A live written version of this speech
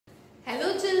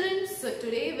So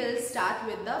today we'll start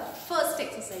with the first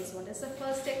exercise. What is the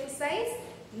first exercise?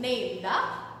 Name the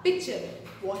picture.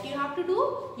 What you have to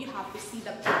do? You have to see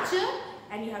the picture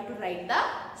and you have to write the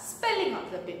spelling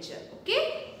of the picture.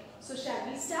 Okay? So shall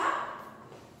we start?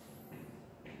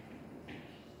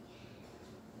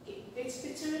 Okay. Which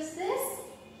picture is this?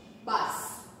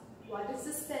 Bus. What is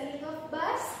the spelling of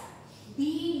bus?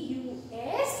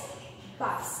 B-U-S.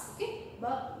 Bus. Okay?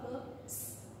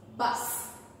 Bus.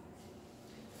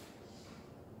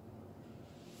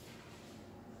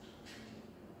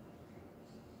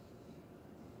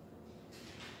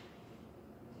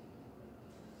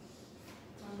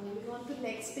 Moving on to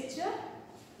next picture.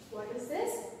 What is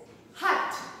this?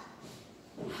 Hut.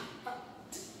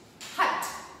 Hut.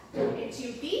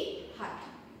 H-U-T. Hut.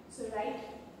 So write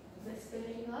the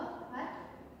spelling of hut.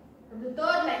 From the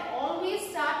third line. Always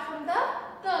start from the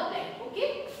third line.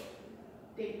 Okay?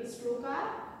 Take the stroke arm.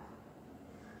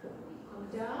 Come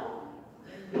down.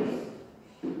 And then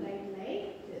write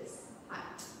like this.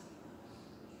 Hut.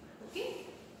 Okay?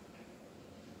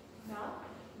 Now,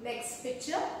 next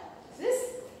picture. This is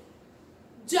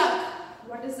jug.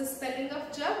 What is the spelling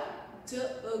of jug?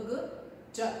 J-U-G.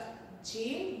 Jug.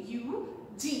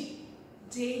 J-U-G.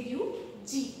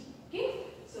 J-U-G. Okay.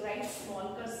 So write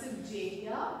small cursive J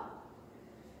here.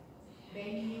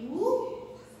 Then U.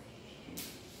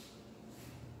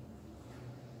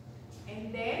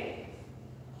 And then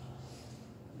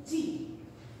G.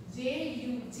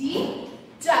 J-U-G.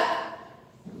 Jug.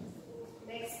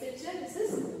 Next picture. This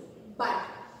is bud.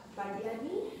 बड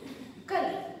यानी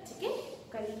कली. ठीक है?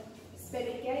 कली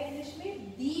spelling क्या है English में?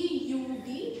 B-U-D.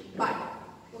 Bud.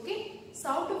 Okay?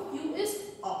 Sound of U is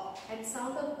O and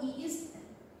sound of E is N.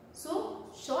 So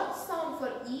short sound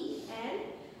for E, and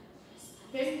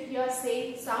when you are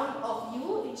saying sound of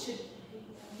U, it should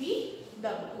be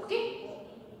double. Okay?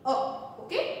 O.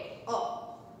 Okay? O.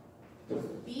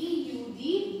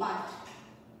 B-U-D. Bud.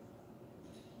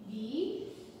 B-U.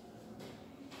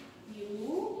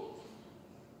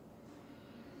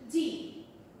 G.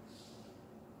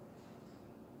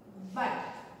 Bud.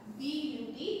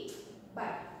 B-U-D.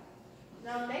 Bud.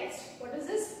 Now next, what is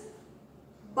this?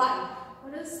 Bun.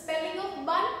 What is the spelling of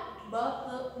bun?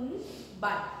 B-U-N.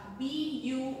 Bun.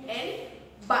 B-U-N.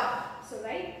 Bun. So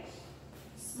write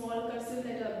small cursive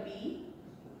letter B.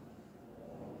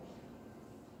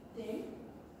 Then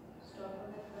stop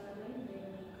on the third line. Then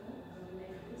we go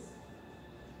like this.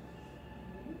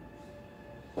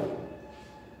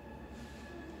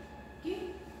 Okay.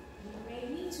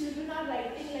 Many children are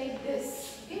writing like this.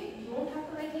 Okay. You don't have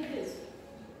to write like this.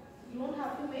 You don't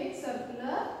have to make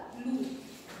circular loop.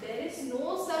 There is no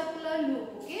circular loop.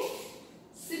 Okay.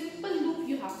 Simple loop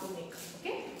you have to make.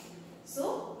 Okay.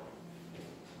 So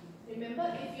remember,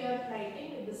 if you are writing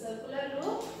with the circular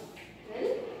loop,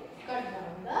 we'll cut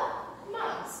down the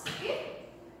marks. Okay.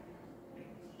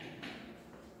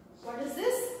 What is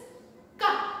this?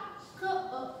 Cup.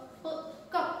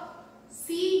 Cup.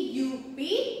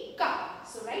 C-U-P. Cup.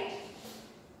 So write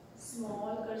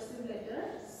small cursive letter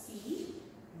C,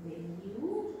 then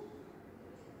U,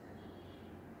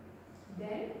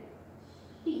 then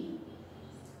P.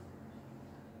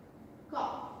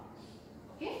 Cup.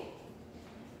 Okay?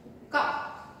 Cup.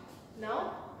 Now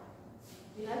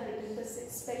we have written the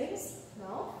 6 spellings.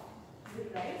 Now we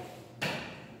write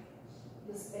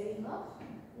the spelling of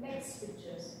next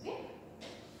pictures. Okay?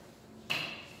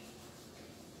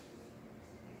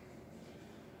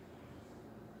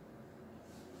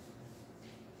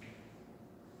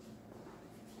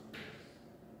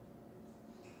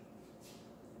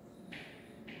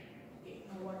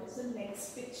 What is the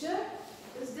next picture?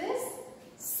 What is this?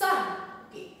 Sun.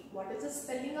 Okay. What is the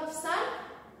spelling of sun?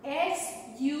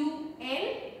 S-U-N.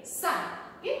 Sun.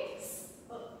 Okay.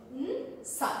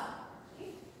 Sun.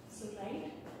 Okay. So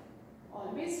write.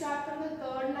 Always start from the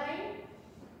third line.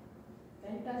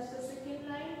 Then touch the second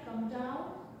line. Come down.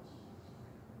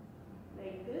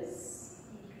 Like this.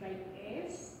 Write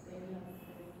S. Then you have to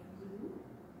write U.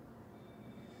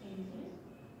 And then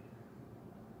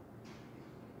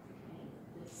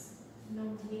now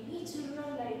many children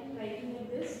are writing like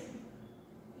this.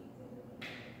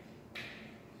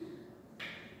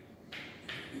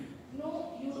 No,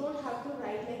 you don't have to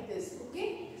write like this. Okay?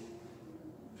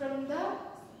 From the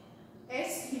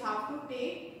S you have to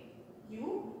take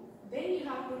U, then you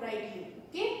have to write U.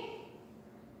 Okay?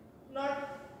 Not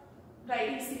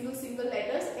writing single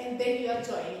letters and then you are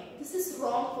joining. This is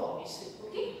wrong formation.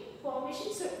 Okay?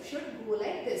 Formation should go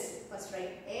like this. First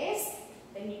write S,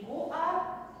 then you go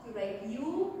up. You write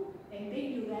U and then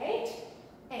you write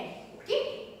N.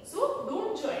 Okay? So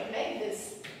don't join like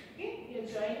this. Okay? You are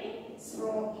joining. It's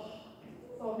wrong.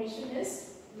 Formation is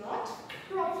not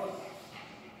proper.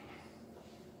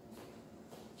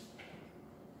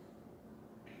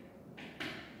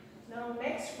 Now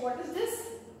next, what is this?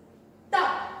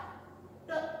 Tub.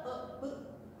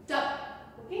 Tub.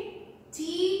 Okay.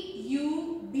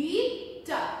 T-U-B,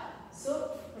 tub.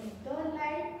 So from the third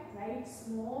line, write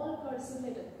small cursive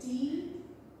letter T,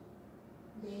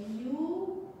 then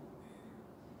U,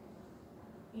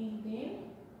 and then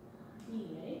B,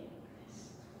 right?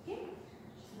 Okay.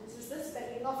 This is the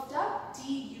spelling of tub.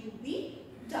 T-U-B,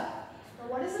 tub. Now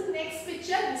what is the next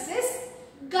picture? This is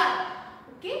gun.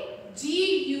 Okay.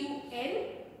 G-U-N,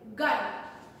 gun.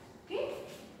 Okay.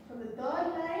 From the third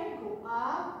line, go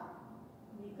up,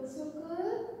 make a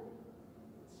circle,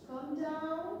 come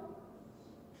down,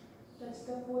 touch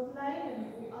the fourth line and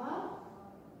go up.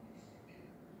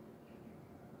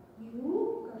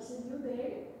 U, cursive U,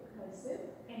 then cursive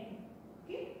N.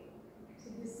 Okay. So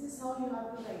this is how you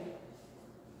have to write.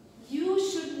 You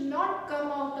should not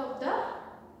come out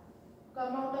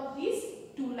of these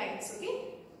two lines. Okay.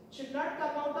 Should not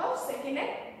come out of second and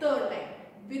third line.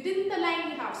 Within the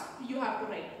line you have to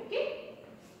write. Okay.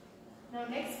 Now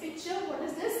next picture, what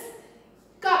is this?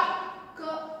 Cup.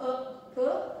 Cup.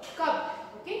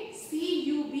 Okay.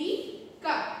 C-U-B,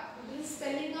 cup. This is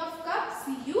spelling of cup.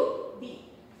 C-U-B.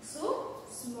 So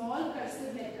small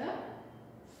cursive letter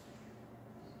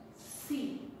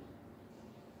C,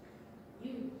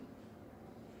 U,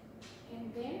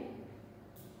 and then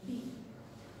B.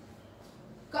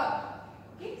 Cup.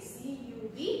 Okay,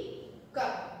 C-U-B,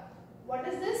 cup. What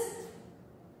is this?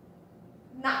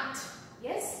 Nut.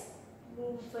 Yes.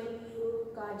 मूंगफली हो,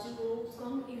 काजू हो, उसको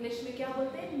हम English में क्या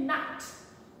बोलते हैं? Nut.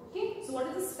 Okay. So what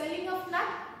is the spelling of nut?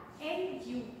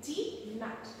 N-U-T,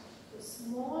 nut. So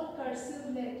small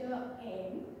cursive letter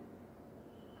N.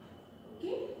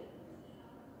 Okay.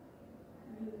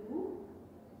 U,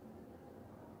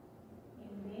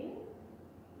 and then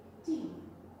T.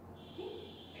 Okay.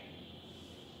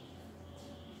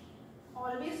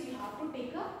 Always you have to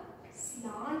take a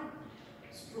slant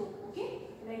stroke, okay,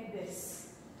 like this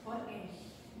for N.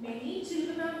 Many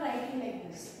children are writing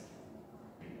like this.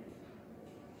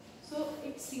 So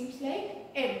it seems like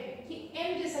M. कि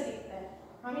M जैसा दिखता है.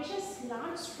 हमेशा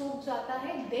slant stroke जाता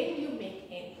है, then you make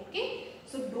N, okay?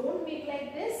 So don't make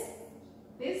like this.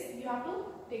 This you have to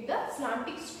take the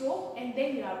slanting stroke and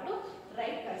then you have to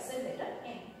write cursive letter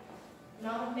N.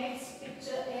 Now next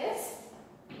picture is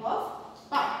of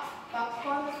pup. Pup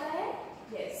कौन होता है?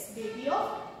 Yes, baby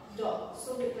of dog.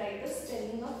 So we write the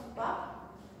spelling of pup.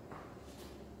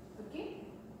 Okay.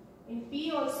 In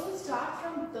P also start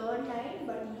from third line,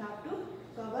 but you have to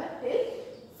cover till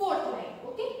fourth line.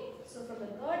 Okay. So from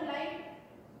the third line,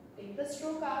 take the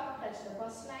stroke up, touch the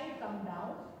first line, come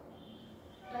down,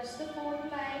 touch the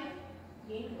fourth line,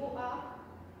 again go up,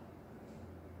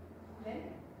 then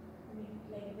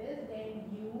like this, then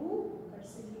U,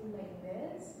 cursive U like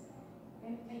this,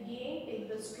 and again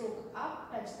take the stroke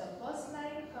up, touch the first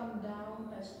line, come down,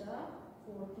 touch the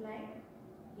fourth line,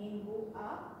 again go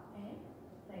up and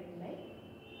write like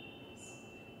this.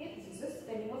 Okay, this is the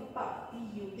spelling of pup,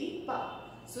 P-U-P, pup.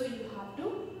 So you have to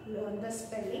learn the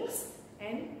spellings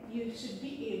and you should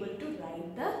be able to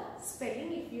write the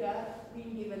spelling if you are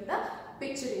being given the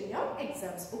picture in your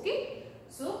exams. Okay,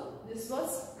 so this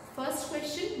was first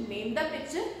question, name the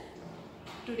picture.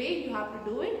 Today you have to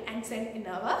do it and send in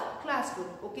our class group.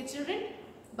 Okay children,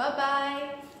 bye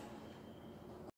bye.